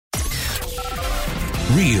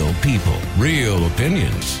Real people, real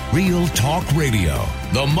opinions, Real Talk Radio.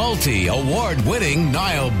 The multi-award-winning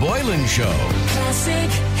Niall Boylan Show.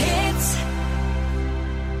 Classic hits.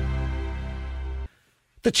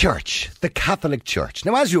 The church, the Catholic Church.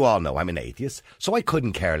 Now, as you all know, I'm an atheist, so I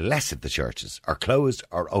couldn't care less if the churches are closed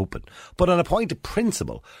or open. But on a point of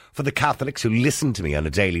principle, for the Catholics who listen to me on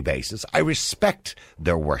a daily basis, I respect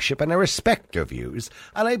their worship and I respect their views,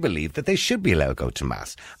 and I believe that they should be allowed to go to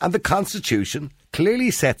Mass. And the Constitution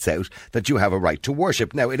clearly sets out that you have a right to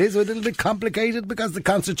worship. Now, it is a little bit complicated because the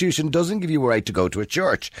Constitution doesn't give you a right to go to a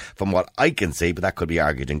church, from what I can see, but that could be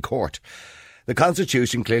argued in court. The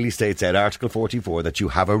Constitution clearly states out Article 44 that you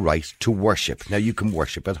have a right to worship. Now, you can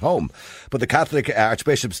worship at home. But the Catholic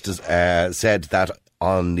Archbishops said that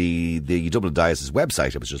on the Dublin Diocese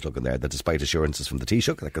website, I was just looking there, that despite assurances from the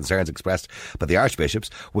Taoiseach that concerns expressed by the Archbishops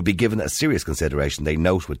would be given a serious consideration, they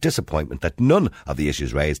note with disappointment that none of the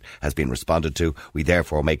issues raised has been responded to. We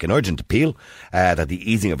therefore make an urgent appeal that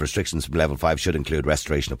the easing of restrictions from level 5 should include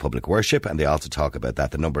restoration of public worship, and they also talk about that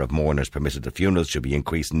the number of mourners permitted at funerals should be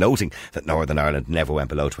increased, noting that Northern Ireland never went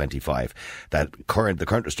below 25. That the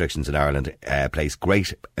current restrictions in Ireland place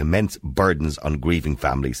immense burdens on grieving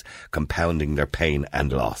families, compounding their pain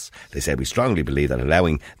and loss. They said, we strongly believe that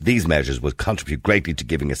allowing these measures would contribute greatly to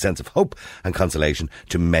giving a sense of hope and consolation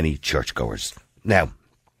to many churchgoers. Now,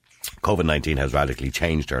 COVID-19 has radically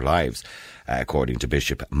changed our lives, according to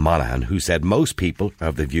Bishop Monaghan, who said most people are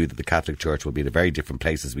of the view that the Catholic Church will be in a very different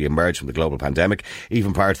place as we emerge from the global pandemic.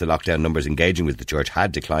 Even prior to the lockdown, numbers engaging with the Church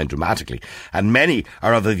had declined dramatically, and many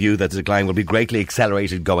are of the view that the decline will be greatly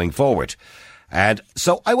accelerated going forward. And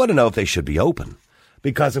so I want to know if they should be open.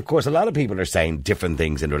 Because, of course, a lot of people are saying different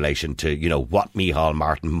things in relation to, you know, what Micheál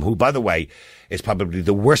Martin, who, by the way, is probably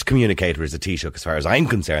the worst communicator as a Taoiseach, as far as I'm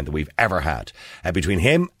concerned, that we've ever had. Between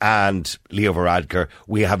him and Leo Varadkar,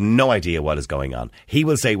 we have no idea what is going on. He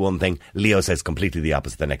will say one thing, Leo says completely the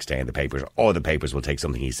opposite the next day in the papers, or the papers will take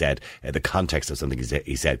something he said, the context of something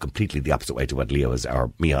he said completely the opposite way to what Leo has, or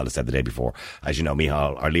Micheál has said the day before. As you know,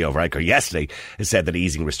 Leo Varadkar yesterday has said that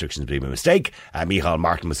easing restrictions would be a mistake. Micheál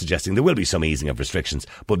Martin was suggesting there will be some easing of restrictions,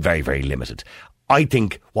 but very, very limited. I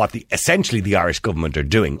think what essentially the Irish government are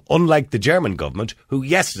doing, unlike the German government, who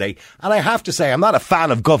yesterday, and I have to say I'm not a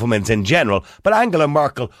fan of governments in general, but Angela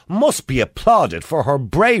Merkel must be applauded for her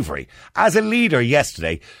bravery as a leader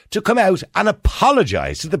yesterday to come out and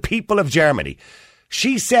apologise to the people of Germany.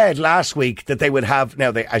 She said last week that they would have,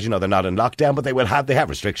 now they, as you know, they're not in lockdown, but they have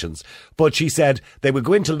restrictions. But she said they would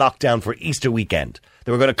go into lockdown for Easter weekend.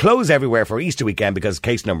 They were going to close everywhere for Easter weekend because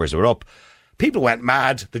case numbers were up. People went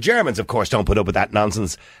mad. The Germans, of course, don't put up with that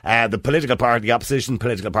nonsense. The opposition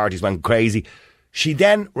political parties went crazy. She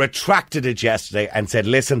then retracted it yesterday and said,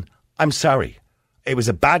 listen, I'm sorry. It was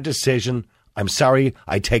a bad decision. I'm sorry.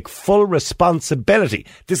 I take full responsibility.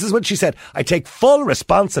 This is what she said. I take full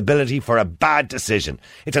responsibility for a bad decision.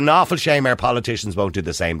 It's an awful shame our politicians won't do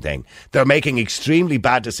the same thing. They're making extremely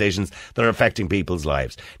bad decisions that are affecting people's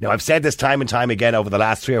lives. Now, I've said this time and time again over the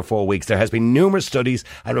last 3 or 4 weeks. There has been numerous studies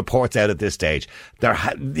and reports out at this stage.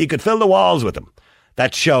 You could fill the walls with them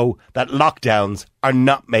that show that lockdowns are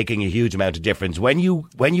not making a huge amount of difference when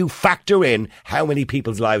you factor in how many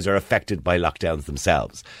people's lives are affected by lockdowns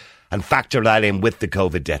themselves. And factor that in with the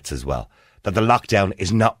COVID deaths as well, that the lockdown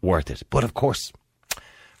is not worth it. But of course,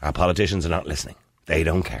 our politicians are not listening. They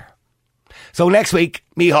don't care. So next week,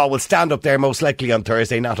 Micheál will stand up there most likely on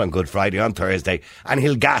Thursday, not on Good Friday, on Thursday, and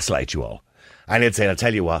he'll gaslight you all. And he'll say, I'll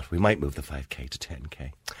tell you what, we might move the 5k to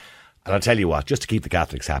 10k. And I'll tell you what, just to keep the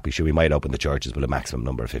Catholics happy, we might open the churches with a maximum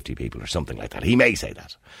number of 50 people or something like that. He may say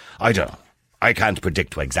that. I don't know. I can't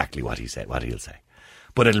predict exactly what he'll say.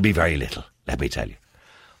 But it'll be very little, let me tell you.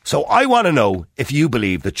 So I want to know if you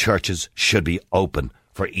believe the churches should be open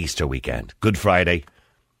for Easter weekend. Good Friday,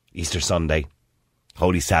 Easter Sunday,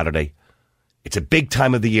 Holy Saturday. It's a big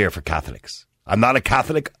time of the year for Catholics. I'm not a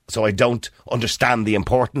Catholic, so I don't understand the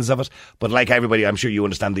importance of it. But like everybody, I'm sure you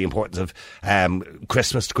understand the importance of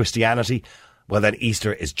Christmas to Christianity. Well, then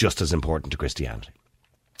Easter is just as important to Christianity.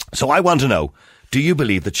 So I want to know, do you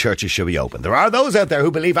believe the churches should be open? There are those out there who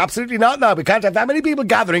believe absolutely not now. We can't have that many people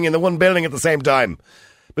gathering in the one building at the same time.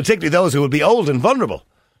 Particularly those who will be old and vulnerable.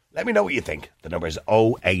 Let me know what you think. The number is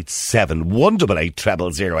 087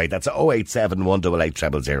 188 0008. That's 087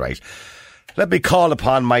 188 0008. Let me call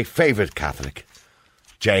upon my favourite Catholic,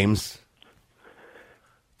 James.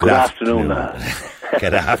 Good afternoon.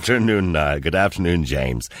 Good afternoon, Good afternoon,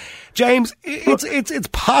 James. James, it's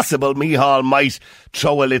possible Micheál might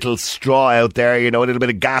throw a little straw out there, you know, a little bit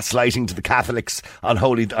of gaslighting to the Catholics on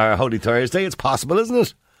Holy Thursday. It's possible, isn't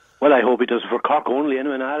it? Well, I hope he does it for Cork only,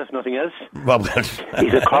 anyway, Niall, if nothing else. Well,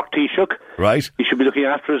 He's a Cork Taoiseach. right. He should be looking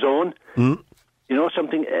after his own. You know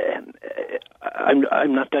something?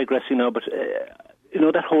 I'm not digressing now, but you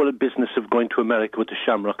know that whole business of going to America with the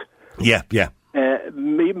Shamrock. Yeah.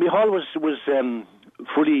 Micheál was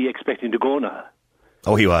fully expecting to go now.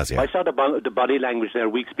 Oh, he was, yeah. I saw the body language there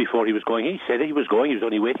weeks before he was going. He said he was going. He was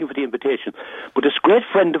only waiting for the invitation. But this great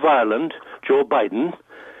friend of Ireland, Joe Biden,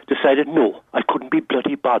 decided, no, I couldn't be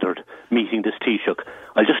bloody bothered meeting this Taoiseach.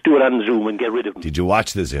 I'll just do it on Zoom and get rid of him. Did you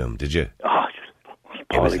watch the Zoom, did you? Oh,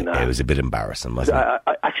 It was a bit embarrassing, wasn't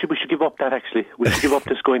it? Actually, we should give up that, actually. We should give up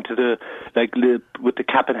this going to with the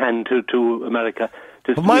cap in hand to America.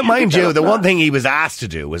 But mind you, the one thing he was asked to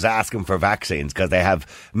do was ask him for vaccines because they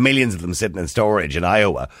have millions of them sitting in storage in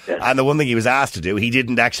Iowa. Yes. And the one thing he was asked to do, he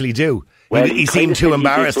didn't actually do. Well, he seemed too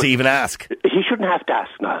embarrassed to even ask. He shouldn't have to ask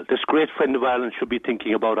now. This great friend of Ireland should be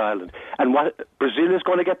thinking about Ireland. And what Brazil is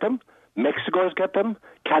going to get them, Mexico is get them,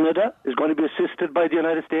 Canada is going to be assisted by the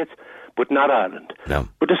United States, but not Ireland. No.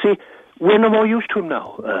 But to see, we're no more used to him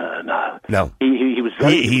now. No. He was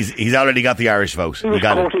very... He's already got the Irish vote. He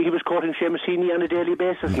was quoting Seamus Heaney on a daily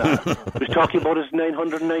basis now. He was talking about his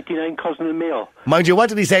 999 cousin in Mayo. Mind you, what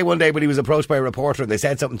did he say one day when he was approached by a reporter and they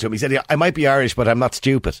said something to him? He said, I might be Irish, but I'm not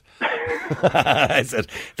stupid. I said,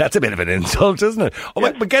 that's a bit of an insult, isn't it? Oh,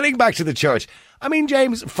 yes. But getting back to the church, I mean,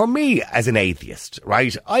 James, for me as an atheist,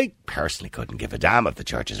 right, I personally couldn't give a damn if the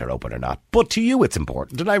churches are open or not. But to you it's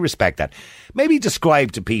important, and I respect that. Maybe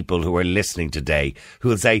describe to people who are listening today who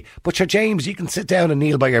will say, but Sir James, you can sit down and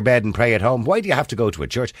kneel by your bed and pray at home. Why do you have to go to a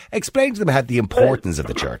church? Explain to them how the importance of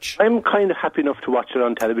the church. I'm kind of happy enough to watch it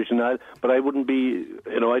on television now, but I wouldn't be,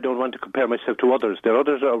 I don't want to compare myself to others. There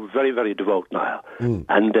others are very, very devout now.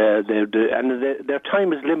 And their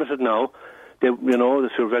time is limited now.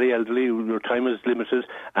 If you're very elderly, your time is limited,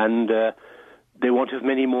 and they won't have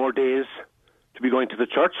many more days to be going to the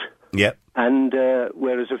church. Yeah. And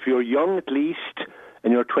whereas if you're young at least,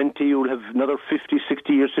 and you're 20, you'll have another 50,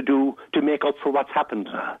 60 years to do to make up for what's happened.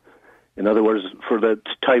 In other words, for the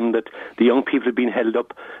time that the young people have been held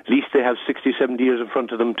up, at least they have 60, 70 years in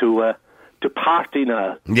front of them to party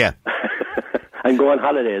now. Yeah. And go on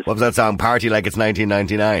holidays. What was that song? Party like it's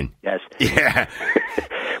 1999. Yes. Yeah.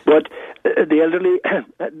 But the elderly,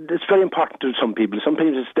 it's very important to some people.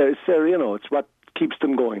 Sometimes it's what keeps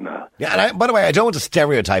them going now. Yeah, and by the way, I don't want to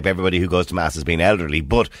stereotype everybody who goes to Mass as being elderly,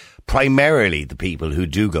 but primarily the people who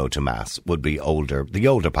do go to Mass would be older, the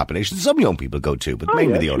older population. Some young people go too, but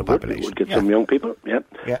mainly the older population. We'll get some young people, yeah.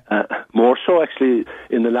 More so, actually,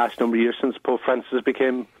 in the last number of years since Pope Francis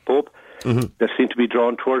became Pope. Mm-hmm. They seem to be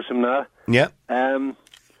drawn towards him now. Yeah.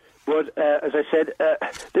 But as I said,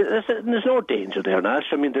 there's no danger there now.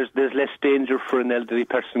 I mean, there's less danger for an elderly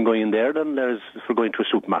person going in there than there is for going to a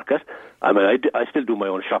supermarket. I mean, I still do my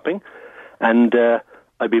own shopping, and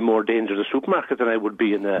I'd be more danger to the supermarket than I would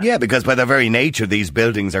be in a... Yeah, because by their very nature, these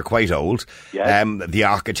buildings are quite old. Yes. The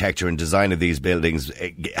architecture and design of these buildings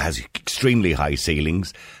has extremely high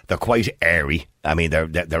ceilings. They're quite airy. I mean,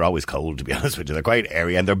 they're always cold, to be honest with you. They're quite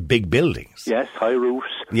airy, and they're big buildings. Yes, high roofs.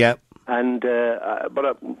 Yeah. And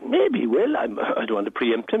but maybe he will. I don't want to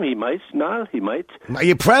preempt him. He might. No, he might. Are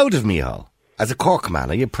you proud of Micheál? As a Cork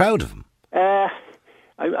man, are you proud of him?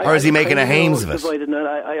 Or is he making a hames of it?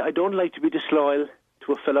 I don't like to be disloyal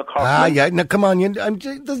to a fellow Cork man. Yeah. No, come on.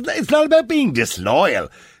 It's not about being disloyal.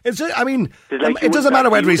 It doesn't matter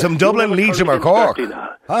whether he's from Dublin, Leitrim or Cork.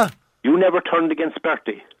 Huh? You never turned against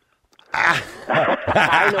Bertie. I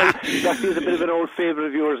know Bertie's a bit of an old favourite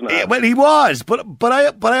of yours now. Yeah, well, he was, but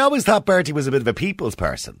I always thought Bertie was a bit of a people's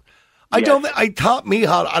person. I thought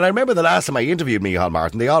Micheál, and I remember the last time I interviewed Micheál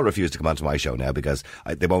Martin, they all refused to come onto my show now because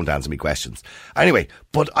they won't answer me questions. Anyway,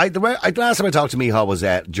 but the last time I talked to Micheál was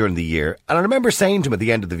during the year, and I remember saying to him at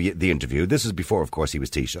the end of the interview, this was before, of course, he was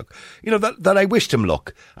Taoiseach, that I wished him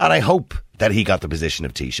luck, and I hope that he got the position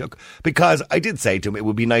of Taoiseach, because I did say to him, it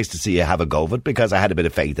would be nice to see you have a go of it, because I had a bit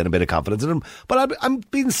of faith and a bit of confidence in him, but I'm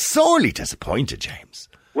being sorely disappointed, James.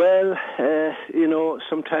 Well,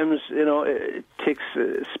 sometimes, it takes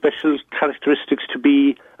special characteristics to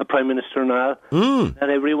be a Prime Minister now. Not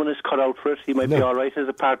everyone is cut out for it. He might be all right as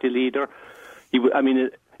a party leader.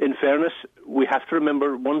 In fairness, we have to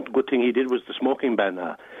remember one good thing he did was the smoking ban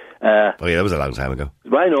now. That was a long time ago.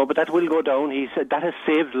 I know, but that will go down. He said that has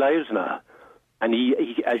saved lives now. And he,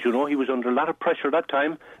 as you know, he was under a lot of pressure that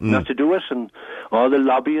time not to do it, and all the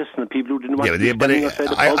lobbyists and the people who didn't want to be standing outside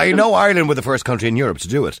the pubs. I know Ireland were the first country in Europe to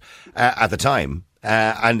do it at the time,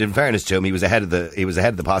 and in fairness to him, he was ahead of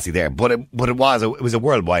the posse there. But it was a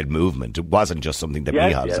worldwide movement. It wasn't just something that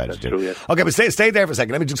Micheál decided to do. True, yes. Okay, but stay there for a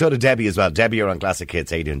second. Let me just go to Debbie as well. Debbie, you're on Classic Hits.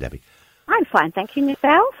 How you doing, Debbie? I'm fine, thank you. And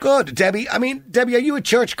yourself? Good, Debbie. I mean, Debbie, are you a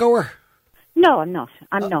churchgoer? No, I'm not.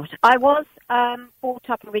 I'm not. I was brought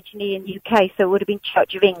up originally in the UK, so it would have been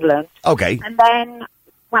Church of England. Okay. And then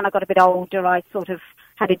when I got a bit older, I sort of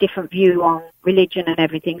had a different view on religion and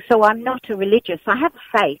everything. So I'm not a religious. I have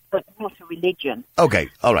a faith, but not a religion. Okay,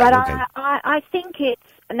 all right, But okay. I think it's,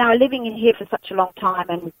 now living in here for such a long time,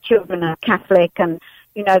 and children are Catholic, and,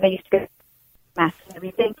 you know, they used to go to Mass and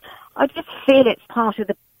everything. I just feel it's part of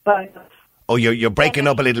the bone of... Oh, you're breaking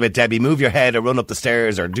up a little bit, Debbie. Move your head or run up the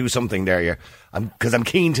stairs or do something there. Because I'm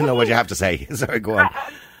keen to know what you have to say. Sorry, go on.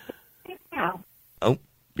 Now, Oh,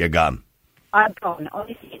 you're gone. I'm gone.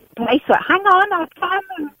 Honestly, it's a place where... Hang on, I'll try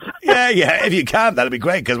and move. Yeah, if you can, that'll be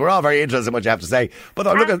great, because we're all very interested in what you have to say.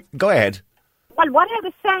 But go ahead. Well, what I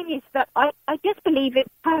was saying is that I just believe it's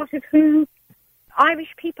part of who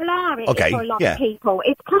Irish people are for a lot of people.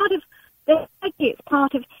 It's part of their identity. It's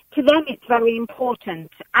part of, to them, it's very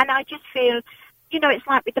important. And I just feel, you know, it's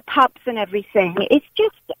like with the pubs and everything. It's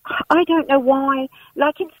just, I don't know why.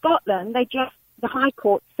 Like in Scotland, the High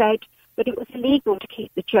Court said that it was illegal to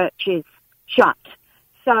keep the churches shut.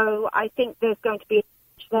 So I think there's going to be a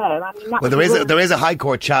there. I mean, well, there is a High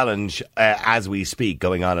Court challenge as we speak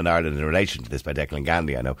going on in Ireland in relation to this by Declan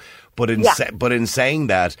Gandy, I know. But in saying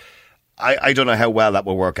that, I don't know how well that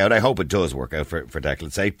will work out. I hope it does work out for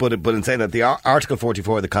Declan's sake. But in saying that, the Article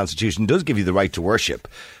 44 of the Constitution does give you the right to worship,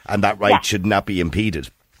 and that right should not be impeded.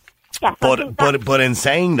 Yes, but in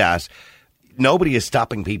saying that, nobody is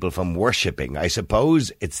stopping people from worshipping. I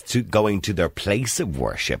suppose it's going to their place of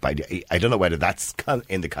worship. I don't know whether that's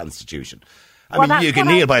in the Constitution. I mean, you can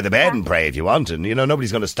kneel by the bed and pray if you want, and, you know,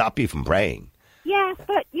 nobody's going to stop you from praying. Yes,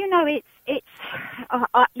 but, you know, it's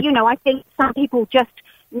you know, I think some people just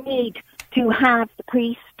need to have the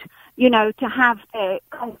priest, you know, to have the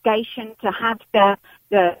congregation, to have the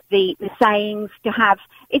sayings, to have...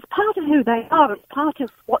 It's part of who they are. It's part of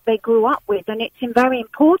what they grew up with, and it's very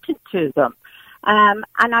important to them. And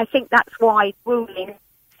I think that's why ruling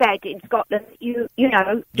said in Scotland, you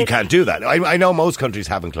know... You can't do that. I know most countries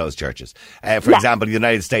haven't closed churches. For example, the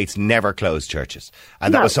United States never closed churches.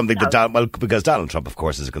 And that was something that... because Donald Trump, of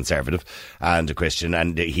course, is a conservative and a Christian,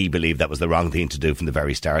 and he believed that was the wrong thing to do from the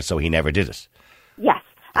very start, so he never did it. Yes.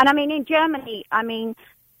 And, I mean, in Germany,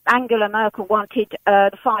 Angela Merkel wanted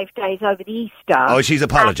the 5 days over the Easter. Oh, she's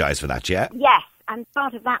apologised for that, yeah? Yes. And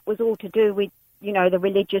part of that was all to do with, you know, the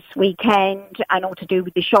religious weekend, and all to do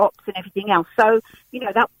with the shops and everything else. So, you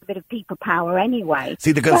know, that was a bit of people power anyway.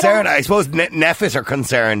 See, the concern, I suppose Neffet are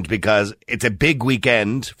concerned because it's a big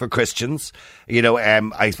weekend for Christians. You know,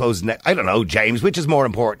 I suppose, I don't know, James, which is more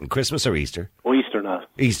important, Christmas or Easter? Oh, Easter now.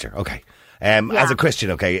 Easter, okay. As a Christian,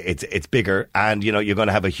 okay, it's bigger, and, you know, you're going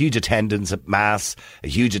to have a huge attendance at Mass, a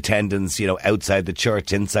huge attendance, you know, outside the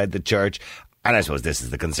church, inside the church. And I suppose this is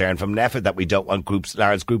the concern from Neffet, that we don't want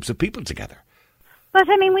large groups of people together. But,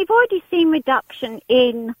 I mean, we've already seen reduction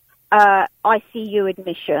in ICU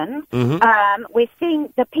admission. Mm-hmm. We're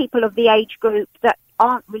seeing the people of the age group that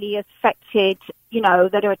aren't really affected, you know,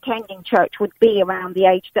 that are attending church would be around the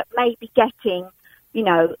age that may be getting, you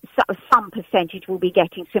know, some percentage will be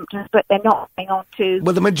getting symptoms, but they're not going on to...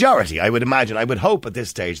 Well, the majority, I would imagine, I would hope at this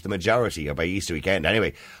stage, the majority, or by Easter weekend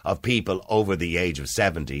anyway, of people over the age of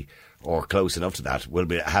 70 or close enough to that will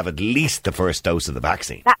have at least the first dose of the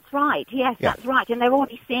vaccine. That's right, yes, that's right. And they're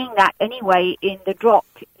already seeing that anyway in the drop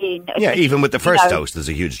in... Yeah, even with the first dose, there's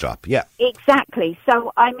a huge drop, yeah. Exactly.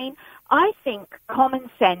 So, I mean, I think common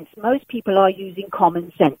sense, most people are using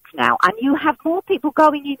common sense now. And you have more people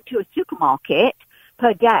going into a supermarket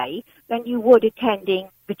per day than you would attending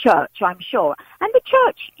the church, I'm sure. And the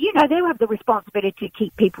church, you know, they have the responsibility to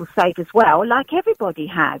keep people safe as well, like everybody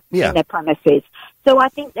has in their premises. So I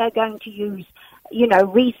think they're going to use, you know,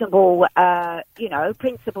 reasonable, you know,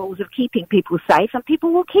 principles of keeping people safe, and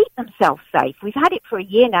people will keep themselves safe. We've had it for a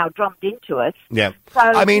year now, drummed into us. Yeah. So,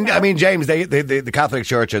 I mean, James, the Catholic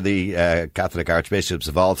Church or the Catholic archbishops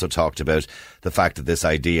have also talked about the fact that this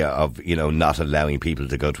idea of, you know, not allowing people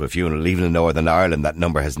to go to a funeral, even in Northern Ireland, that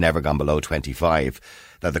number has never gone below 25.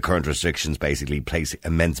 That the current restrictions basically place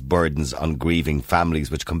immense burdens on grieving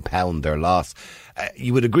families, which compound their loss.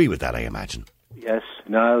 You would agree with that, I imagine. Yes,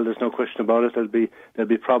 Niall, there's no question about it. There'll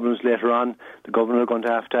be problems later on. The governor are going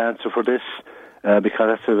to have to answer for this because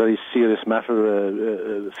that's a very serious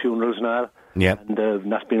matter. Funerals, Niall, and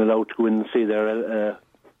not being allowed to go in and see their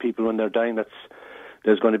people when they're dying.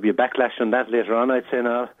 There's going to be a backlash on that later on, I'd say,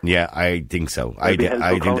 now. Yeah, I think so. I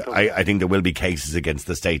think there will be cases against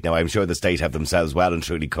the state. Now, I'm sure the state have themselves well and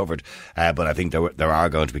truly covered, but I think there are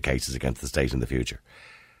going to be cases against the state in the future.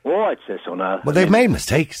 Oh, I'd say so now. Well, they've made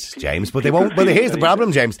mistakes, James, but they won't. But here's the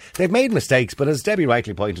problem, James. They've made mistakes, but as Debbie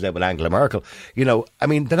rightly pointed out with Angela Merkel,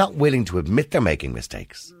 they're not willing to admit they're making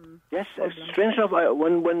mistakes. Yes, strange enough,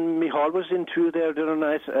 when Micheál was into there the other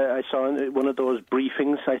night, I saw one of those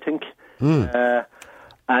briefings, I think,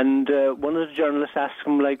 and one of the journalists asked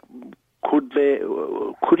him, like, could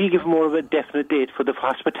he give more of a definite date for the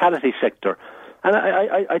hospitality sector? And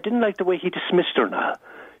I didn't like the way he dismissed her now.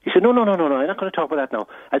 He said, no, I'm not going to talk about that now.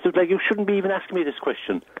 I said, you shouldn't be even asking me this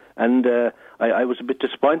question. And I was a bit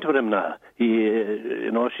disappointed with him now.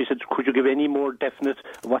 She said, could you give any more definite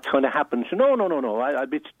what's going to happen? She said, no, I'll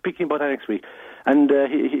be speaking about that next week. And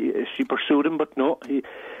she pursued him, but no.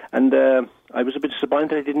 I was a bit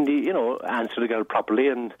disappointed I didn't, answer the girl properly.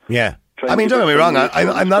 And yeah. I mean, don't get me wrong.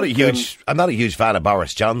 I'm not a huge fan of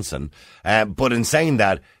Boris Johnson, but in saying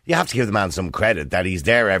that, you have to give the man some credit that he's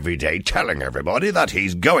there every day telling everybody that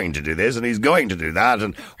he's going to do this and he's going to do that,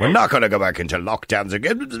 and we're not going to go back into lockdowns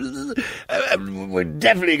again. We're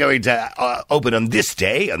definitely going to open on this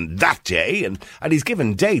day and that day, and he's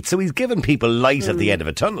given dates, so he's given people light at the end of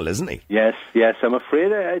a tunnel, isn't he? Yes. I'm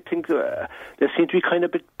afraid I think they seem to be kind of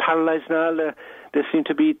a bit paralysed now. They seem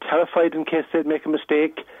to be terrified in case they'd make a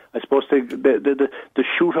mistake. I suppose the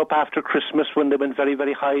shoot up after Christmas when they went very,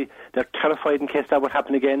 very high, they're terrified in case that would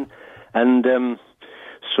happen again. And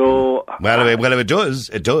so... Well, if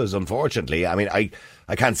it does, unfortunately. I mean,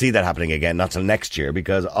 I can't see that happening again, not till next year,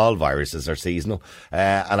 because all viruses are seasonal.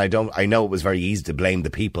 And I know it was very easy to blame the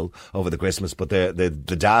people over the Christmas, but the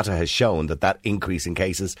data has shown that increase in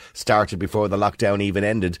cases started before the lockdown even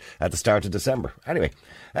ended at the start of December. Anyway,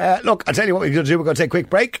 look, I'll tell you what we're going to do. We're going to take a quick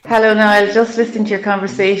break. Hello, Niall. Just listening to your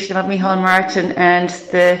conversation about Micheál Martin and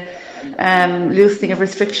the loosening of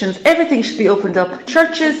restrictions. Everything should be opened up.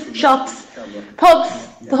 Churches, shops, pubs,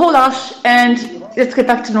 the whole lot, and let's get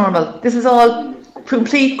back to normal. This is all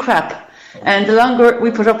complete crap. And the longer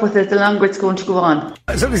we put up with it, the longer it's going to go on.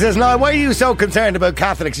 Somebody says, "No, why are you so concerned about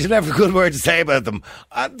Catholics? You should have a good word to say about them."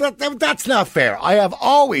 That's not fair. I have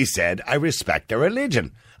always said I respect their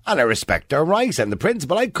religion and I respect their rights and the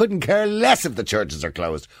principle. I couldn't care less if the churches are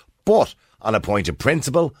closed. But on a point of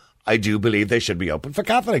principle, I do believe they should be open for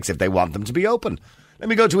Catholics if they want them to be open. Let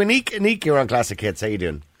me go to Anik. Anik, you're on Classic Hits. How you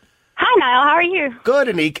doing? Hi, Niall. How are you? Good,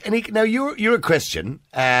 Anik. Anik, now you're a Christian,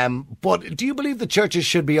 but do you believe the churches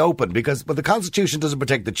should be open? Because the Constitution doesn't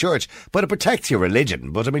protect the church, but it protects your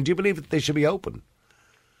religion. But I mean, do you believe that they should be open?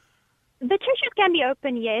 The churches can be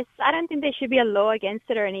open, yes. I don't think there should be a law against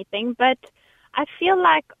it or anything, but I feel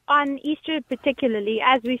like on Easter particularly,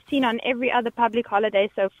 as we've seen on every other public holiday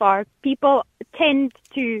so far, people tend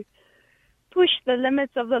to push the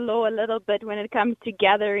limits of the law a little bit when it comes to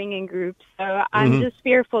gathering in groups. So I'm just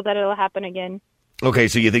fearful that it'll happen again. Okay,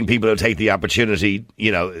 so you think people will take the opportunity,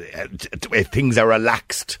 if things are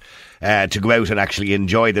relaxed, to go out and actually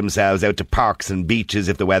enjoy themselves out to parks and beaches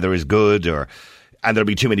if the weather is good, and there'll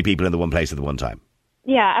be too many people in the one place at the one time?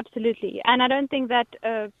 Yeah, absolutely. And I don't think that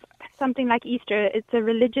something like Easter, it's a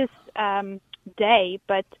religious day,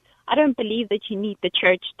 but I don't believe that you need the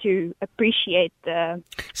church to appreciate the...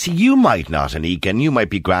 See, you might not, Anik, and you might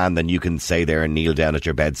be grand and you can say there and kneel down at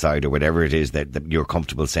your bedside or whatever it is that you're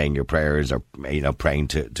comfortable saying your prayers or, praying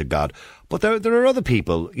to God. But there are other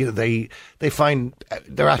people, they find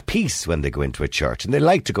they're at peace when they go into a church and they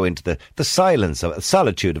like to go into the silence,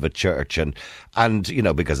 solitude of a church and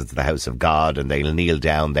because it's the house of God and they'll kneel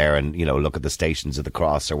down there and, look at the Stations of the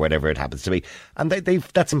Cross or whatever it happens to be. And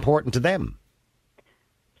that's important to them.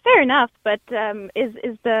 Fair enough, but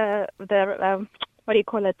is the what do you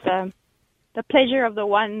call it, the pleasure of the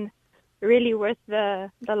one really worth the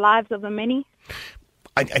lives of the many?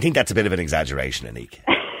 I think that's a bit of an exaggeration, Anik.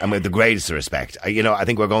 And with the greatest respect, I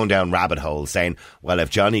think we're going down rabbit holes saying, well, if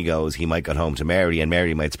Johnny goes, he might get home to Mary and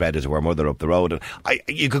Mary might spread it to her mother up the road. And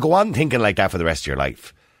you could go on thinking like that for the rest of your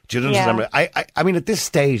life. Do you understand? Yeah. I mean, at this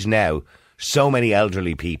stage now, so many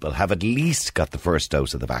elderly people have at least got the first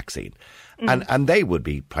dose of the vaccine. And they would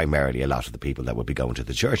be primarily a lot of the people that would be going to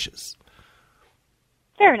the churches.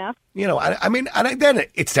 Fair enough. Then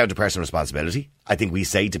it's down to personal responsibility. I think we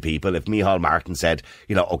say to people, if Micheál Martin said,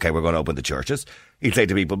 OK, we're going to open the churches, he'd say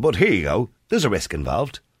to people, but here you go, there's a risk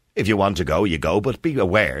involved. If you want to go, you go, but be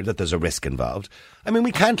aware that there's a risk involved. I mean,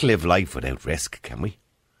 we can't live life without risk, can we?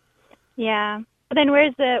 Yeah. But then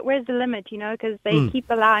where's the limit, because they keep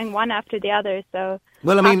allowing one after the other. So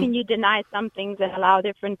how can you deny some things and allow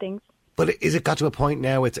different things? But is it got to a point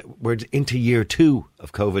now, we're into year 2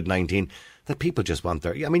 of COVID-19, that people just want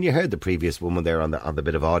their... I mean, you heard the previous woman there on the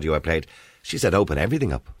bit of audio I played. She said open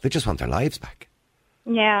everything up. They just want their lives back.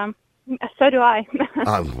 Yeah. So do I.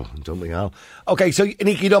 Don't we all? Okay, so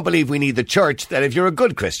Anik, you don't believe we need the church, that if you're a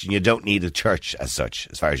good Christian, you don't need a church as such,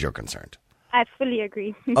 as far as you're concerned? I fully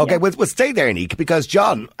agree. Okay, Yeah. we'll stay there, Anik, because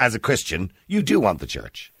John, as a Christian, you do want the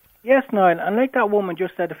church. Yes, Niall, and like that woman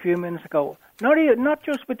just said a few minutes ago, not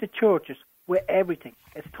just with the churches, with everything.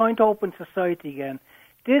 It's time to open society again.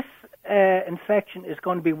 This infection is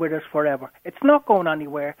going to be with us forever. It's not going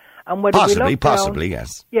anywhere. And whether we lock Possibly, down,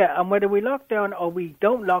 yes. Yeah, and whether we lock down or we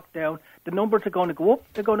don't lock down, the numbers are going to go up,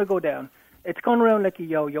 they're going to go down. It's going around like a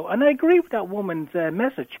yo-yo. And I agree with that woman's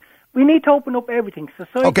message. We need to open up everything.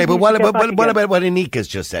 Society Okay, but needs what to get about back what again. about what Anik has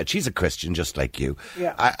just said? She's a Christian just like you.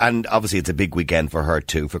 Yeah. And obviously it's a big weekend for her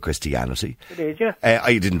too, for Christianity. It is, yeah.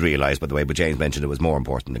 I didn't realise, by the way, but James mentioned it was more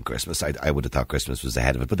important than Christmas. I would have thought Christmas was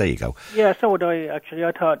ahead of it, but there you go. Yeah, so would I, actually.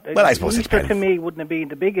 I thought Well, I suppose it Easter depends. to me wouldn't have been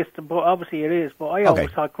the biggest, but obviously it is. But I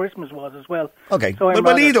always thought Christmas was as well. Okay, So I'm but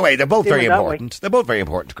rather either way, they're both doing very it that way. important. They're both very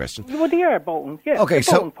important to Christians. Well, they are both. Yeah, Okay, they're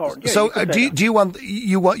so both important. Yeah, so you could say that.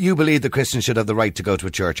 do you believe that Christians should have the right to go to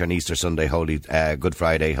a church on Easter Sunday, Holy Good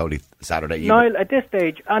Friday, Holy Saturday? Niall, at this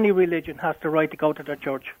stage, any religion has the right to go to their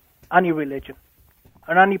church. Any religion.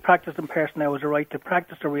 And any practicing person now has a right to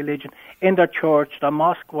practice their religion in their church, their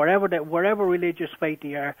mosque, wherever religious faith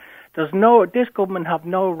they are. This government have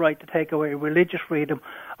no right to take away religious freedom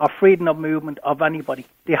or freedom of movement of anybody.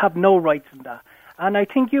 They have no rights in that. And I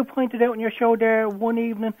think you pointed out in your show there one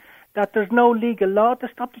evening that there's no legal law to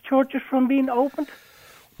stop the churches from being opened.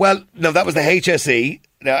 Well, no, that was the HSE.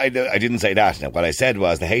 No, I didn't say that. Now, what I said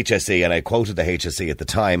was the HSE, and I quoted the HSE at the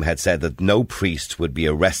time, had said that no priest would be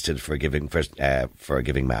arrested for giving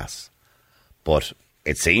mass. But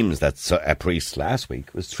it seems that a priest last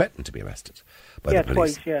week was threatened to be arrested by the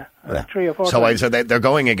police. Twice, yeah. 3 or 4 So times. they're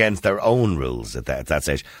going against their own rules at that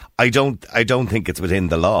stage. I don't think it's within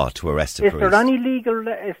the law to arrest a Is priest. there any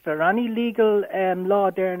legal law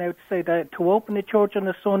there now to say that to open the church on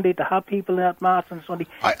a Sunday, to have people at mass on Sunday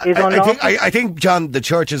is unlawful? I think, John, the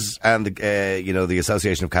churches and the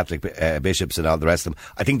Association of Catholic Bishops and all the rest of them,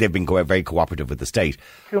 I think they've been very cooperative with the state.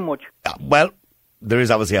 Too much. Well, there is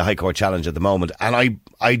obviously a High Court challenge at the moment, and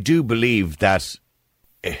I do believe that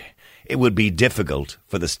it would be difficult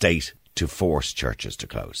for the state to force churches to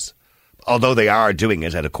close. Although they are doing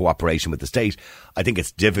it out of cooperation with the state, I think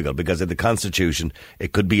it's difficult because in the Constitution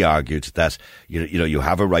it could be argued that you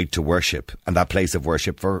have a right to worship, and that place of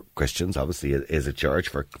worship for Christians obviously is a church,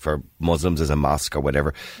 for Muslims is a mosque or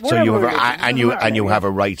whatever. So you have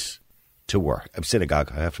a right to work. A synagogue.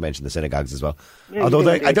 I have to mention the synagogues as well. Yeah,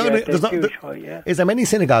 Although Jewish, yeah. Is there many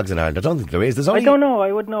synagogues in Ireland? I don't think there is. There's only, I don't know.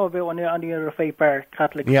 I would know about any other faith bar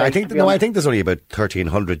Catholic. Yeah, faith, I think there's only about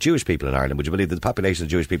 1,300 Jewish people in Ireland. Would you believe that the population of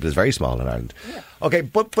Jewish people is very small in Ireland? Yeah. Okay,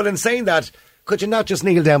 but in saying that, could you not just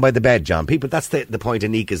kneel down by the bed, John? People, that's the point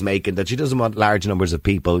Anik is making, that she doesn't want large numbers of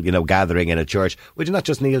people, gathering in a church. Would you not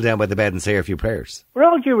just kneel down by the bed and say a few prayers? With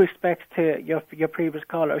all due respect to your previous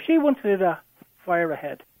caller, if she wanted to do that, fire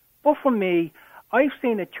ahead. But for me, I've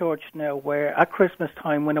seen a church now where at Christmas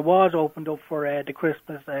time, when it was opened up for the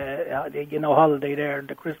Christmas, holiday there,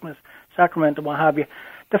 the Christmas sacrament and what have you,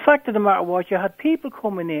 the fact of the matter was you had people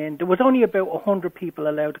coming in. There was only about 100 people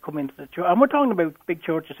allowed to come into the church. And we're talking about big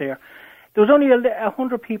churches here. There was only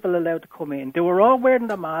 100 people allowed to come in. They were all wearing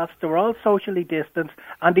their masks. They were all socially distanced.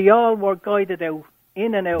 And they all were guided out,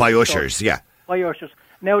 in and out. By ushers, yeah. By ushers.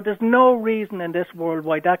 Now, there's no reason in this world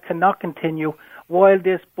why that cannot continue while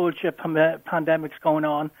this bullshit pandemic's going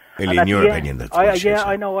on. In your opinion, that's bullshit. Yeah,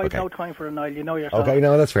 I know. I have no time for it, Niall. You know yourself. Okay,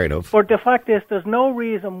 no, that's fair enough. But the fact is, there's no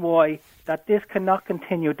reason why that this cannot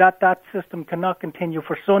continue, that system cannot continue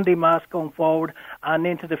for Sunday Mass going forward and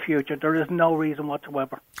into the future. There is no reason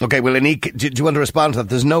whatsoever. Okay, well, Anik, do you want to respond to that?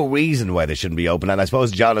 There's no reason why they shouldn't be open. And I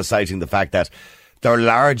suppose John is citing the fact that they're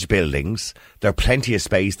large buildings, they're plenty of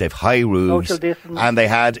space, they've high roofs, and they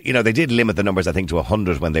had, they did limit the numbers, I think, to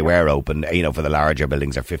 100 when they were open, for the larger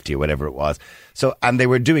buildings, or 50 or whatever it was. So, and they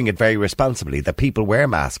were doing it very responsibly. The people wear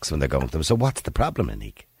masks when they're going to them. So what's the problem,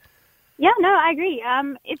 Anik? Yeah, no, I agree.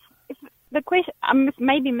 If the question, I'm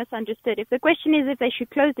maybe misunderstood. If the question is if they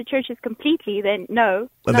should close the churches completely, then no.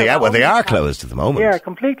 Well, they are closed at the moment. Yeah,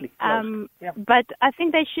 completely closed. But I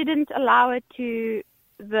think they shouldn't allow it to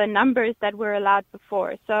the numbers that were allowed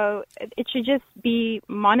before. So it should just be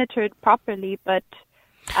monitored properly. But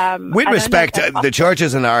with respect, the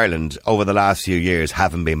churches in Ireland over the last few years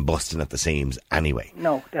haven't been busting at the seams anyway.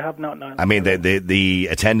 No, they have not. No. I mean, the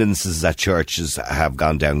attendances at churches have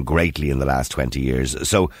gone down greatly in the last 20 years.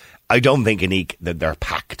 So I don't think, Anik, that they're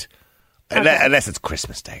packed. Unless it's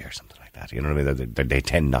Christmas Day or something like that. You know what I mean? They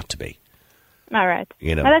tend not to be. All right.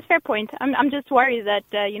 No, that's a fair point. I'm just worried that,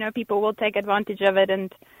 people will take advantage of it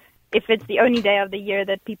and if it's the only day of the year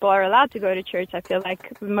that people are allowed to go to church, I feel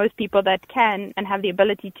like most people that can and have the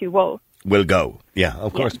ability to will go. Yeah,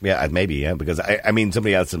 of course. Yeah, maybe, yeah. Because, I mean,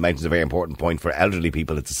 somebody else mentions a very important point. For elderly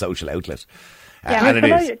people, it's a social outlet.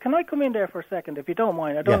 Can I come in there for a second, if you don't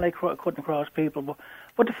mind? I don't like cutting across people.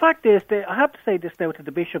 But the fact is, I have to say this now to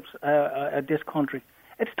the bishops of this country.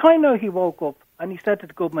 It's time now he woke up and he said to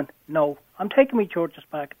the government, no, I'm taking my churches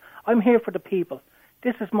back. I'm here for the people.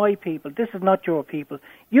 This is my people. This is not your people.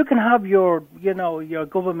 You can have your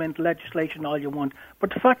government legislation all you want,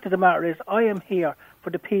 but the fact of the matter is, I am here for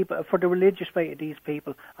the people, for the religious faith of these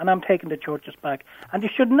people, and I'm taking the churches back. And they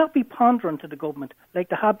should not be pondering to the government like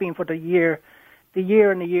they have been for a year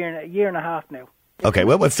and a half now. Okay,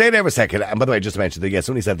 well, stay there for a second. And by the way, just to mention that,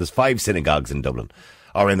 somebody said there's 5 synagogues in Dublin,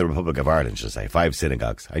 or in the Republic of Ireland, should I say. 5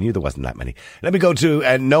 synagogues. I knew there wasn't that many. Let me go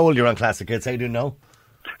to Noel. You're on Classic Hits. How you doing, Noel?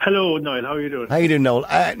 Hello, Niall. How are you doing? How you doing, Noel?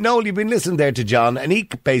 Noel, you've been listening there to John, and he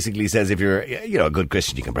basically says if you're, a good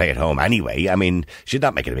Christian, you can pray at home anyway. I mean, should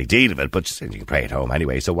not make a big deal of it, but just you can pray at home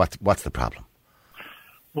anyway. So what's the problem?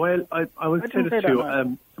 Well, I would say this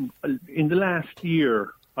to you. In the last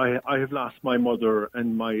year, I have lost my mother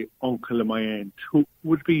and my uncle and my aunt, who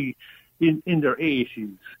would be in their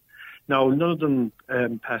 80s. Now, none of them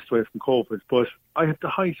passed away from COVID, but I have the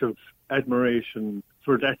height of admiration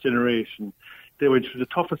for that generation. They went through the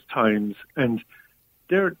toughest times, and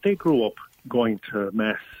they grew up going to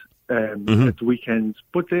Mass at the weekends,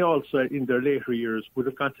 but they also, in their later years, would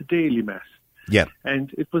have gone to daily Mass. Yeah.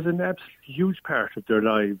 And it was an absolutely huge part of their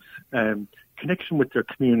lives, connection with their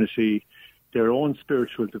community, their own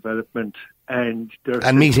spiritual development, and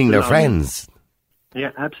meeting their friends. Yeah,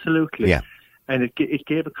 absolutely. Yeah. And it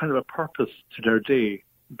gave a kind of a purpose to their day,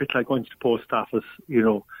 a bit like going to the post office,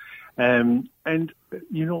 And,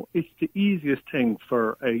 it's the easiest thing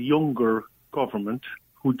for a younger government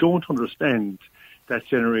who don't understand that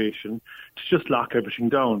generation to just lock everything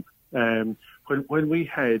down. When we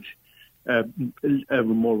had a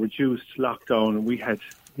more reduced lockdown and we had,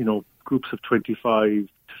 groups of 25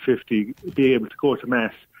 to 50 be able to go to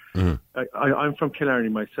Mass, I'm from Killarney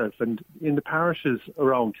myself, and in the parishes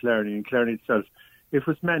around Killarney and Killarney itself, it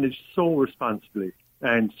was managed so responsibly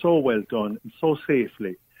and so well done and so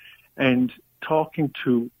safely. And talking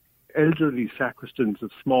to elderly sacristans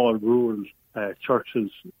of small rural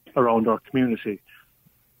churches around our community,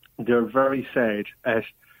 they're very sad at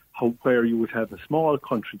where you would have a small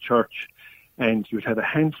country church and you would have a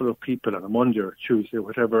handful of people on a Monday or Tuesday or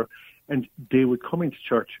whatever, and they would come into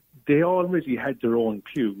church. They already had their own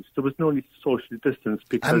pews. There was no need to socially distance.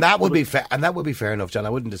 And that would be fair. And that would be fair enough, John. I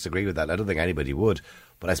wouldn't disagree with that. I don't think anybody would.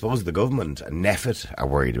 But I suppose the government and NPHET are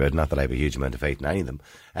worried about, not that I have a huge amount of faith in any of them,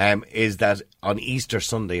 is that on Easter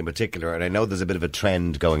Sunday in particular, and I know there's a bit of a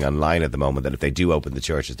trend going online at the moment that if they do open the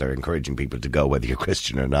churches, they're encouraging people to go, whether you're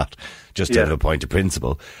Christian or not, just to have a point of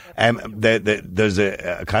principle. There's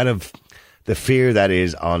a kind of the fear that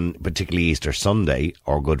is on particularly Easter Sunday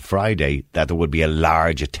or Good Friday that there would be a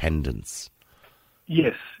large attendance.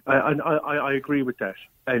 Yes, I agree with that.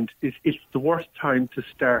 And it's the worst time to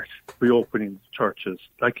start reopening churches.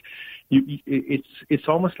 Like, it's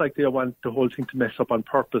almost like they want the whole thing to mess up on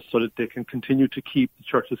purpose so that they can continue to keep the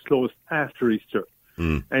churches closed after Easter.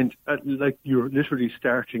 And like you're literally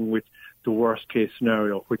starting with the worst case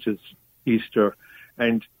scenario, which is Easter.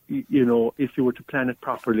 And, if you were to plan it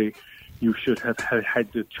properly, you should have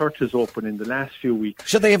had the churches open in the last few weeks.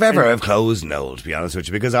 Should they have ever have closed, Noel, to be honest with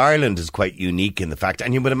you? Because Ireland is quite unique in the fact,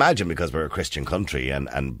 and you would imagine because we're a Christian country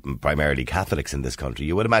and primarily Catholics in this country,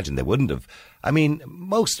 you would imagine they wouldn't have. I mean,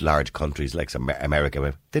 most large countries like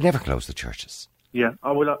America, they never close the churches. Yeah,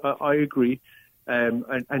 I agree. And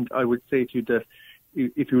I would say to you that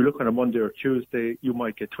if you look on a Monday or Tuesday, you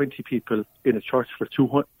might get 20 people in a church for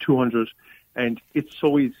 200, and it's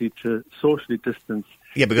so easy to socially distance.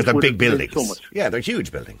 Yeah, because they're big buildings. So much. Yeah, they're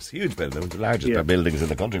huge buildings. The largest buildings in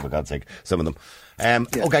the country, for God's sake, some of them.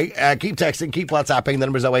 Okay, keep texting, keep WhatsApping. The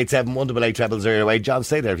number's 087 188 0008. John,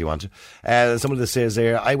 stay there if you want to. Someone that says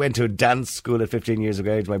there, I went to dance school at 15 years of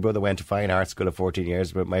age. My brother went to fine arts school at 14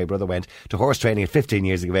 years. But my brother went to horse training at 15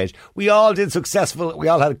 years of age. We all had successful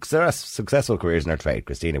careers in our trade.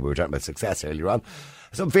 Christina, we were talking about success earlier on.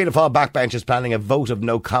 Some Fianna Fáil backbenchers planning a vote of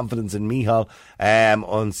no confidence in Micheál.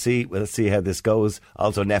 Let's see how this goes.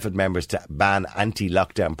 Also, NPHET members to ban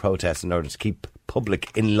anti-lockdown protests in order to keep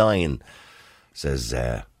public in line, says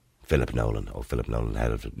Philip Nolan. Philip Nolan,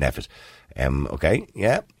 head of NPHET. Okay,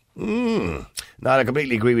 yeah. No, I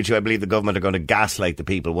completely agree with you. I believe the government are going to gaslight the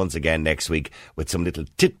people once again next week with some little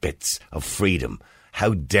tidbits of freedom.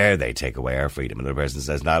 How dare they take away our freedom? Another person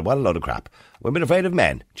says, Niall, what a load of crap. Women afraid of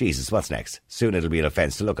men. Jesus, what's next? Soon it'll be an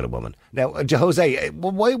offence to look at a woman. Now, Jose,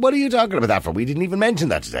 what are you talking about that for? We didn't even mention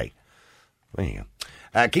that today. There you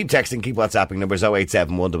go. Keep texting, keep WhatsApping. Numbers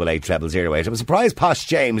 087 188 0008. I'm surprised Posh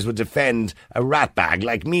James would defend a rat bag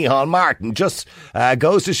like Micheál Martin. Just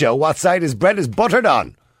goes to show what side his bread is buttered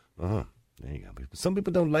on. Oh, there you go. Some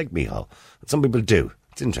people don't like Micheál. Some people do.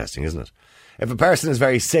 It's interesting, isn't it? If a person is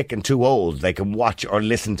very sick and too old, they can watch or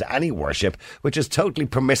listen to any worship, which is totally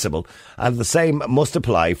permissible, and the same must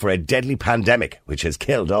apply for a deadly pandemic, which has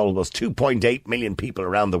killed almost 2.8 million people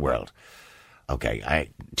around the world. Okay,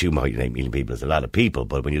 2.8 million people is a lot of people,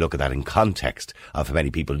 but when you look at that in context of how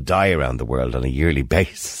many people die around the world on a yearly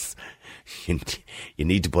basis, you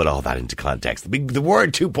need to put all that into context. The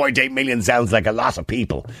word 2.8 million sounds like a lot of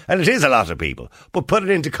people, and it is a lot of people, but put it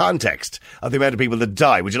into context of the amount of people that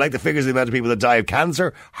die. Would you like the figures of the amount of people that die of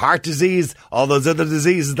cancer, heart disease, all those other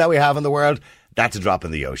diseases that we have in the world? That's a drop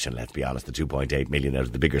in the ocean, let's be honest. The 2.8 million out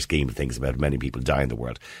of the bigger scheme of things about how many people die in the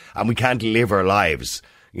world. And we can't live our lives,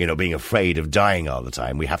 being afraid of dying all the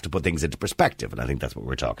time. We have to put things into perspective, and I think that's what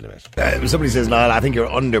we're talking about. Somebody says, Niall, I think you're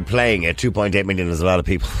underplaying it. 2.8 million is a lot of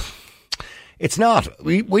people. It's not.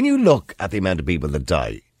 When you look at the amount of people that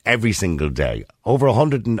die every single day, I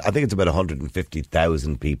think it's about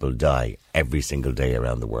 150,000 people die every single day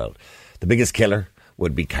around the world. The biggest killer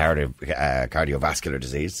would be cardiovascular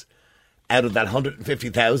disease. Out of that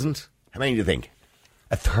 150,000, how many do you think?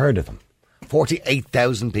 A third of them.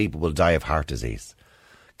 48,000 people will die of heart disease.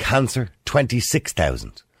 Cancer,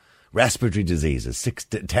 26,000. Respiratory diseases,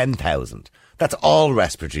 10,000. That's all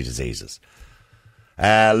respiratory diseases.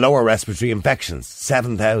 Lower respiratory infections,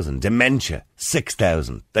 7,000. Dementia,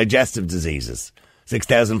 6,000. Digestive diseases,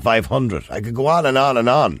 6,500. I could go on and on and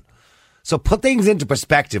on. So put things into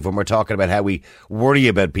perspective when we're talking about how we worry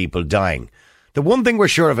about people dying. The one thing we're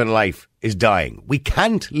sure of in life is dying. We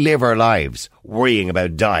can't live our lives worrying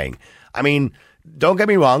about dying. I mean, don't get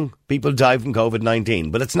me wrong, people die from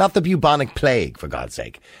COVID-19, but it's not the bubonic plague, for God's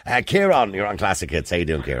sake. Kieran, you're on Classic Hits. How you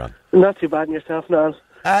doing, Kieran? Not too bad in yourself, Niall.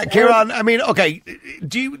 Kieran, I mean, okay,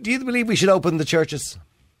 do you believe we should open the churches?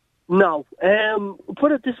 No.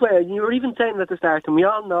 Put it this way, you were even saying at the start, and we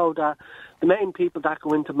all know that the main people that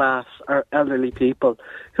go into Mass are elderly people,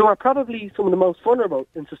 who are probably some of the most vulnerable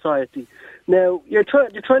in society. Now, you're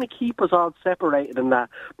trying to keep us all separated in that,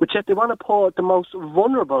 but yet they want to put the most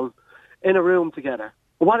vulnerable in a room together.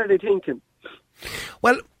 What are they thinking?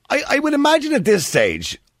 Well, I would imagine at this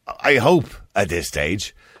stage, I hope at this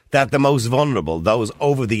stage, that the most vulnerable, those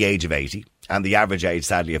over the age of 80, and the average age,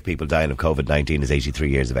 sadly, of people dying of COVID-19 is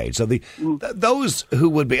 83 years of age. So those who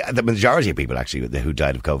would be, the majority of people actually who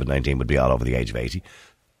died of COVID-19 would be all over the age of 80,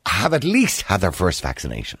 have at least had their first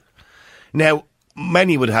vaccination. Now,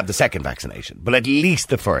 many would have the second vaccination, but at least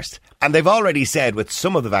the first. And they've already said with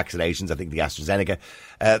some of the vaccinations, I think the AstraZeneca,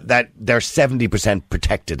 that they're 70%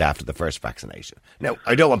 protected after the first vaccination. Now,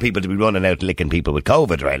 I don't want people to be running out licking people with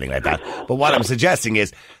COVID or anything like that, but what I'm suggesting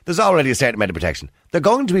is there's already a certain amount of protection. They're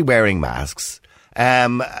going to be wearing masks. I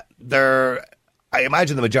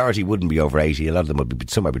imagine the majority wouldn't be over 80. A lot of them would be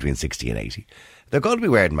somewhere between 60 and 80. They're going to be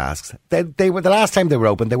wearing masks. They were, the last time they were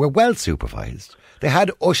open, they were well supervised. They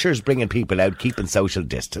had ushers bringing people out, keeping social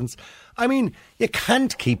distance. I mean, you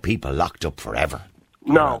can't keep people locked up forever.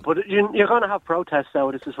 No, but you're going to have protests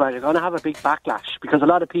out of this as well. You're going to have a big backlash because a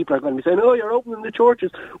lot of people are going to be saying, oh, you're opening the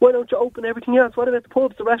churches. Why don't you open everything else? What about the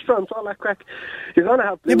pubs, the restaurants, all that crack? You're going to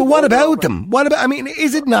have... Yeah, but what about them? I mean,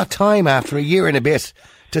 is it not time after a year and a bit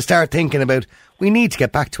to start thinking about we need to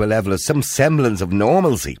get back to a level of some semblance of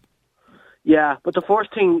normalcy? Yeah, but the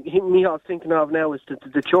first thing Micheál's thinking of now is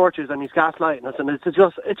the churches, and he's gaslighting us, and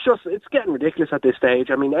it's getting ridiculous at this stage.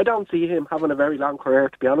 I mean, I don't see him having a very long career,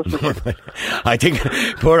 to be honest with you. I think,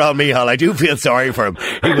 poor old Micheál, I do feel sorry for him.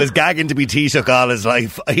 He was gagging to be Taoiseach all his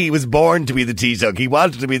life. He was born to be the Taoiseach. He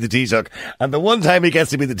wanted to be the Taoiseach, and the one time he gets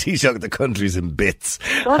to be the Taoiseach, the country's in bits.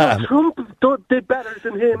 Donald Trump did better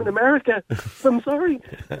than him in America. I'm sorry.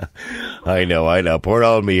 I know. Poor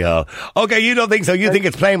old Micheál. Okay, you don't think so. You think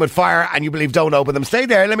it's playing with fire, and you believe don't open them. Stay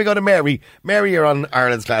there. Let me go to Mary. Mary, you're on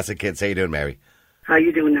Ireland's Classic Hits. How you doing, Mary? How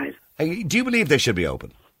you doing, Niall? Do you believe they should be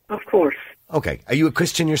open? Of course. Okay. Are you a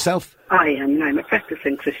Christian yourself? I am, and I'm a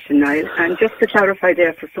practicing Christian, Niall. And just to clarify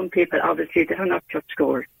there, for some people, obviously, they are not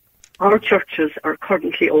churchgoers. Our churches are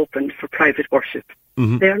currently open for private worship.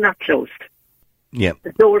 Mm-hmm. They are not closed. Yeah.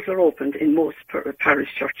 The doors are opened in most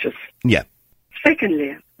parish churches. Yeah.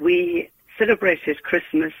 Secondly, we celebrated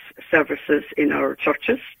Christmas services in our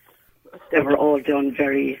churches. They were all done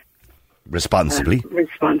very responsibly.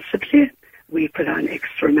 We put on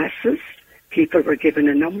extra masses. People were given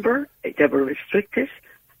a number. They were restricted.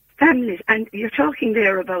 Families, and you're talking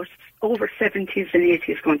there about over 70s and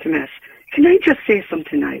 80s going to Mass. Can I just say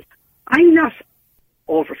something now? I'm not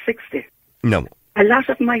over 60. No. A lot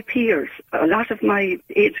of my peers, a lot of my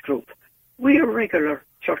age group, we're regular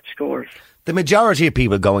churchgoers. The majority of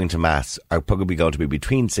people going to Mass are probably going to be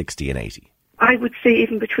between 60 and 80. I would say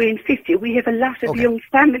even between 50. We have a lot of young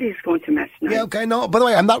families going to Mass now. Yeah, okay, no. By the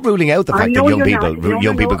way, I'm not ruling out the fact that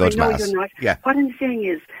young people go to Mass. You're not. Yeah. What I'm saying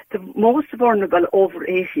is the most vulnerable over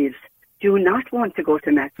 80s do not want to go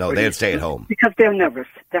to Mass. No, they'll stay at home. Because they're nervous.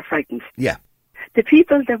 They're frightened. Yeah. The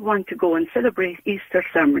people that want to go and celebrate Easter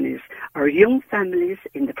ceremonies are young families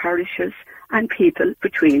in the parishes and people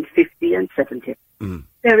between 50 and 70. Mm.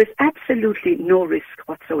 There is absolutely no risk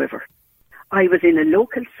whatsoever. I was in a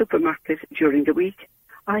local supermarket during the week.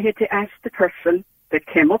 I had to ask the person that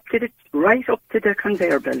came up to right up to the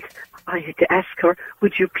conveyor belt. I had to ask her,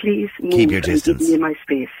 would you please move Keep your and distance. give me my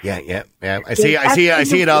space? Yeah. I see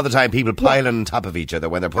it all the time. People piling on top of each other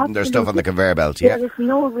when they're putting their stuff on the conveyor belt. Yeah. There is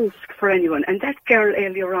no risk for anyone. And that girl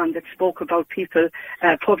earlier on that spoke about people,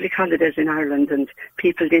 public holidays in Ireland and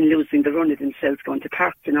people then losing the run of themselves, going to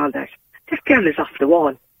parks and all that. That girl is off the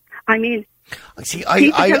wall. I mean, see,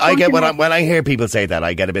 I get when I hear people say that,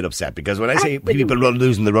 I get a bit upset because when I say people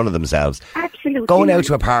losing the run of themselves, going out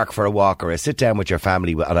to a park for a walk or a sit down with your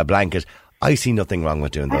family on a blanket, I see nothing wrong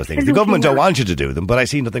with doing those things. The government don't want you to do them, but I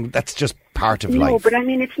see nothing. That's just part of life. No, but I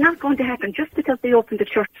mean, it's not going to happen just because they open the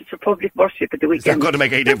churches for public worship at the weekend. It's not going to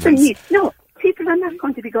make any difference. No, people are not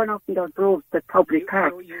going to be going out in their droves at public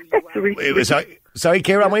parks. That's the reason. Sorry,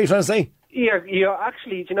 Kieran, what are you trying to say? You're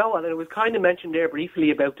actually, you know what, and it was kind of mentioned there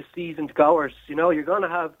briefly about the seasoned goers. You know, you're going to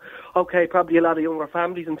have, probably a lot of younger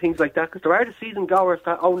families and things like that, because there are the seasoned goers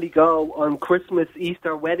that only go on Christmas,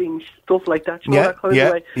 Easter, weddings, stuff like that, you know, that kind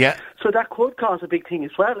of way. Yeah. So that could cause a big thing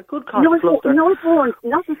as well. It could cause fluster. No, it won't.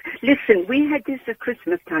 Listen, we had this at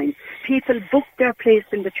Christmas time. People booked their place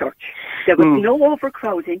in the church. There was no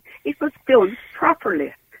overcrowding. It was done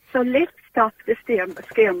properly. So let's stop the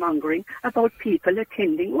scaremongering about people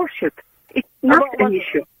attending worship. It's not an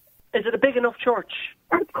issue. Is it a big enough church?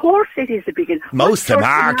 Of course it is a big enough. Most of them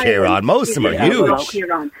are, Kieran. Most of them are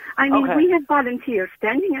huge. I mean, we have volunteers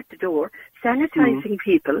standing at the door, sanitising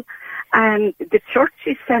people, and the church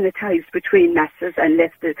is sanitised between masses and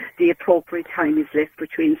the appropriate time is left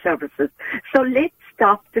between services. So let's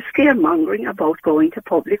stop the scaremongering about going to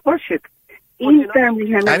public worship. In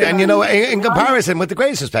Birmingham. And you know, in comparison, with the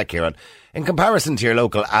greatest respect, Kieran, in comparison to your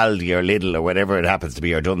local Aldi or Lidl or whatever it happens to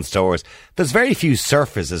be, or Dunnes Stores, there's very few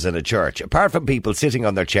surfaces in a church, apart from people sitting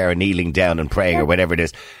on their chair and kneeling down and praying or whatever it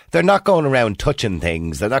is. They're not going around touching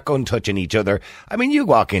things. They're not going touching each other. I mean, you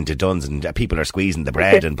walk into Dunnes and people are squeezing the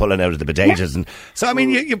bread and pulling out of the potatoes. And so, I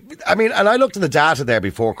mean, and I looked at the data there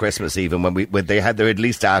before Christmas, even when they had their at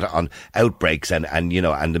least data on outbreaks and the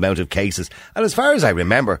amount of cases. And as far as I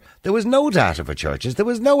remember, there was no data for churches. There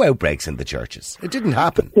was no outbreaks in the churches. It didn't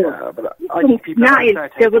happen. Yeah, but I think people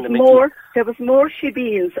there was more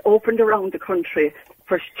shebeens opened around the country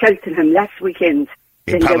for Cheltenham last weekend.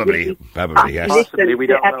 Probably, yes. Possibly, we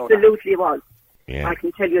don't know. Absolutely was. Yeah. I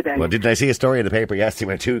can tell you that. Well, didn't I see a story in the paper yesterday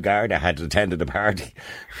where 2 Garda had attended a party?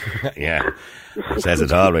 Yeah. Says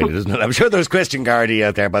it all, really, doesn't it? I'm sure there's Christian Gardaí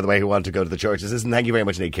out there, by the way, who want to go to the churches. Listen, thank you very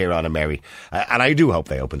much, Nick, Kieran and Mary. And I do hope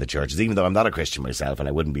they open the churches, even though I'm not a Christian myself and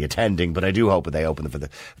I wouldn't be attending, but I do hope that they open them for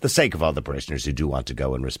the sake of all the parishioners who do want to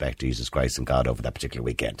go and respect Jesus Christ and God over that particular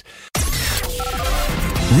weekend.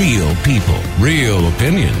 Real people, real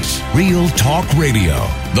opinions, real talk radio.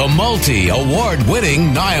 The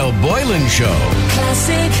multi-award-winning Niall Boylan Show.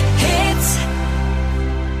 Classic hits.